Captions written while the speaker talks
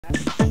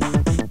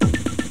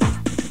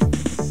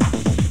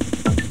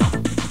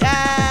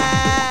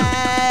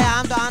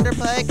I'm DeAundra,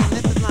 and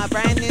this is my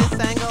brand new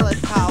single.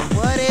 It's called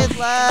What Is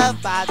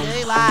Love by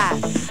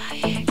Deee-lite.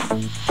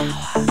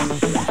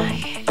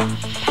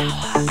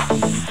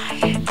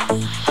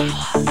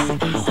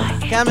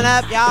 Coming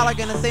up, y'all are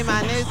gonna see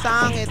my new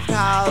song. It's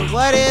called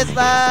What Is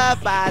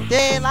Love by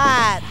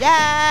Deee-lite.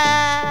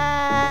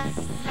 Yeah!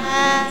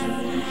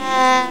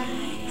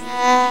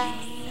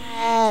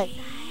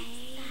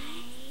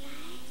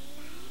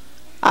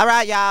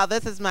 Alright, y'all,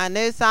 this is my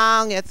new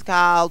song. It's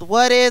called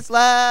What Is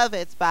Love?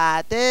 It's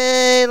by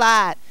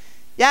Deee-lite.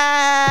 Yay!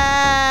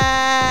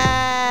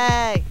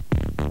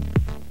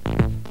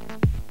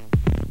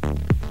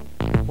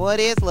 What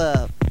is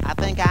love? I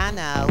think I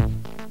know.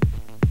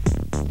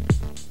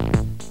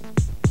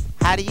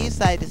 How do you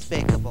say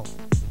despicable?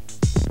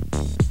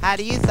 How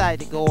do you say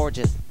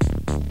gorgeous?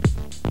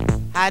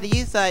 How do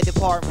you say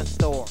department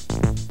store?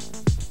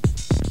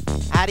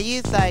 How do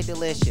you say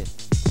delicious?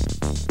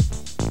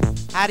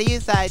 How do you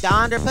say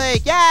DeAundra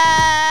Peak? Yay!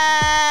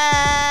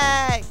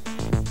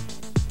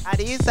 How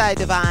do you say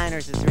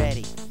diviners is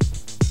ready?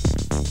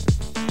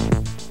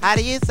 How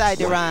do you say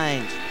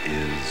deranged?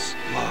 Is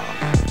love.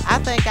 I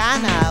think I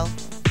know.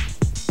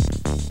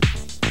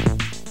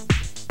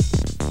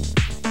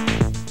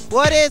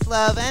 What is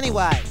love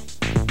anyway?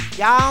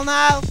 Y'all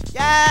know?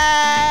 Yay!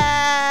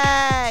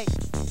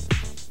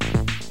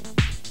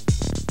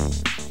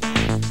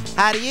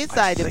 How do you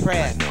say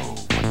depressed?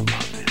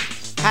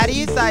 How do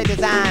you say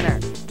designer?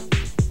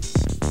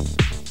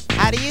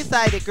 How do you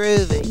say the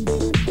groovy?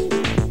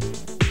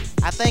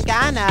 I think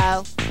I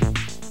know.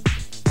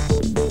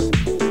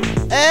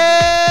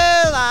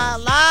 Ooh, la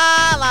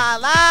la la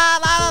la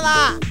la la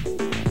la.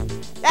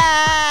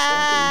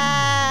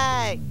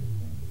 Yay!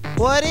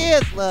 What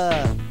is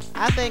love?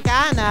 I think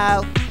I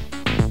know.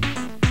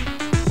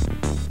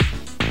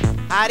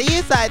 How do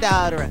you say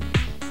deodorant?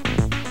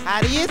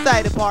 How do you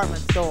say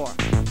department store?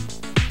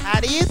 How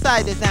do you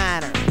say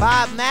designer?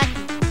 Bob Mackie.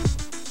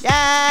 Yay!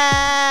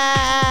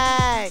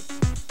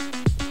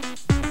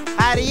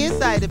 How do you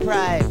say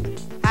depraved?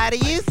 How do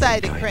you say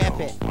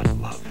decrepit?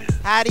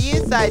 How do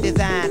you say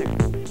designer?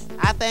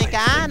 I think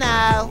I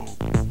know.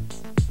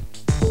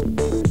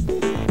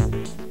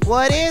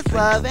 What is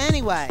love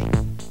anyway?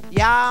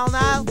 Y'all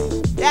know?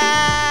 Yay!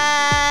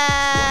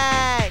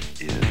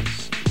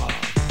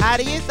 How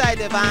do you say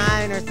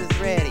diviners is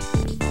ready?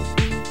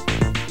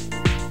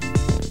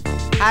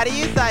 How do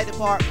you say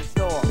department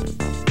store?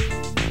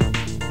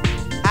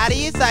 How do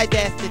you say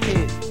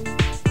destitute?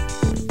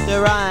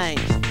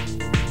 Deranged.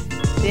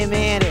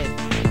 Demented.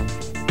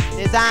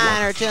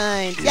 Designer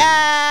change.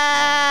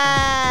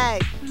 Yay!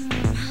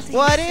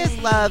 What is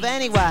love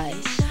anyway?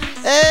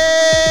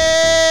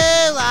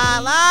 Ooh, la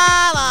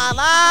la la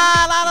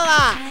la la la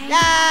la.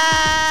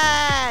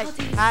 Yay!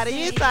 How do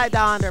you say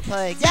DeAundra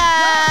Peak? Yay!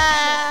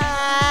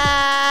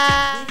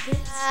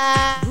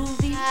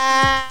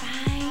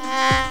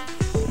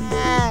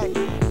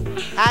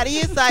 How do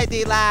you say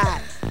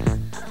Deee-lite?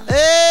 Ooh,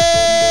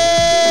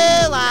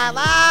 la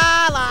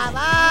la la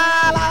la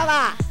la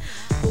la.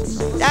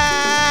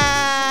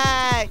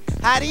 Yay!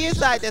 How do you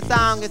say the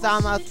song is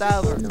almost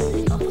over?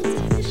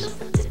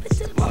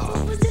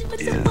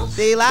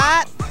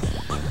 Deee-lite?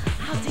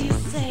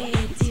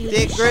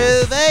 The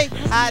groovy?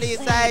 How do you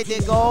say the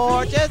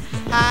gorgeous?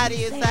 How do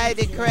you say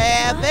the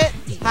decrepit?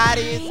 How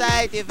do you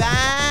say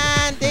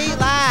divine?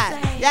 Deee-lite.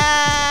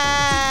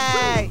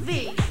 Yay!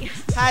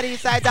 How do you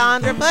say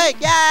DeAundra Peak?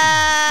 Yay!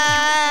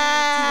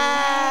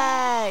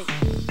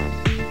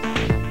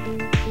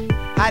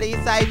 How do you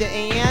say the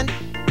end?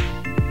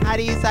 How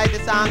do you say the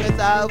song is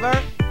over?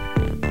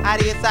 How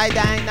do you say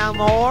there ain't no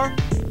more?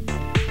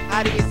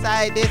 How do you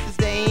say this is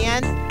the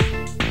end?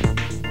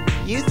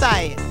 You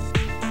say it.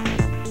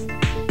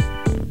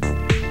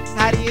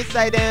 How do you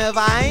say the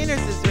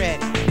diviners is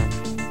ready?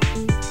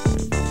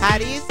 How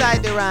do you say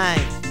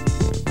deranged?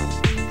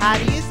 How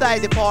do you say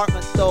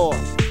department store?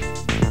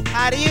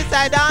 How do you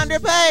say DeAundra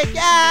Peak?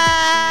 Yay!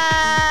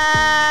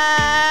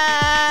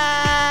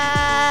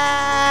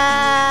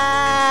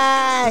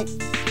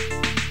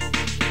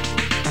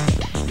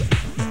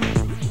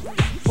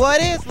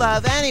 What is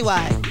love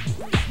anyway?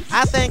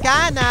 I think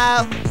I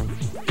know.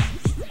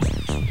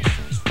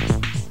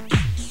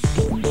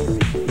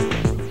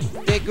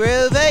 The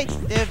groovy,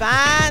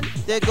 divine,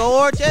 the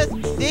gorgeous,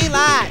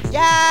 Deee-lite. Yay!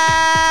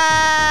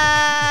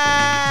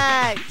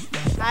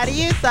 How do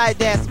you say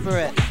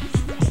desperate?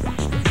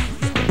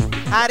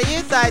 How do you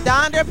say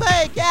DeAundra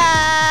Peak? Yay!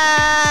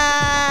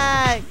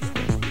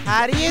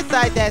 How do you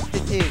say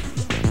destitute?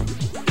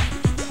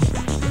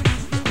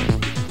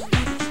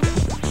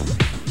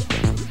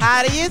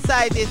 How do you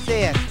say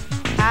desist?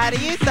 How do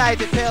you say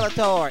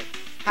depilatory?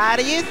 How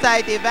do you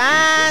say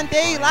divine?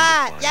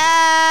 Deee-lite?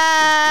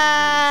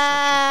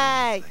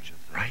 Yay!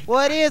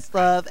 What is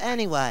love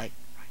anyway?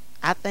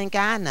 I think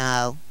I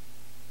know.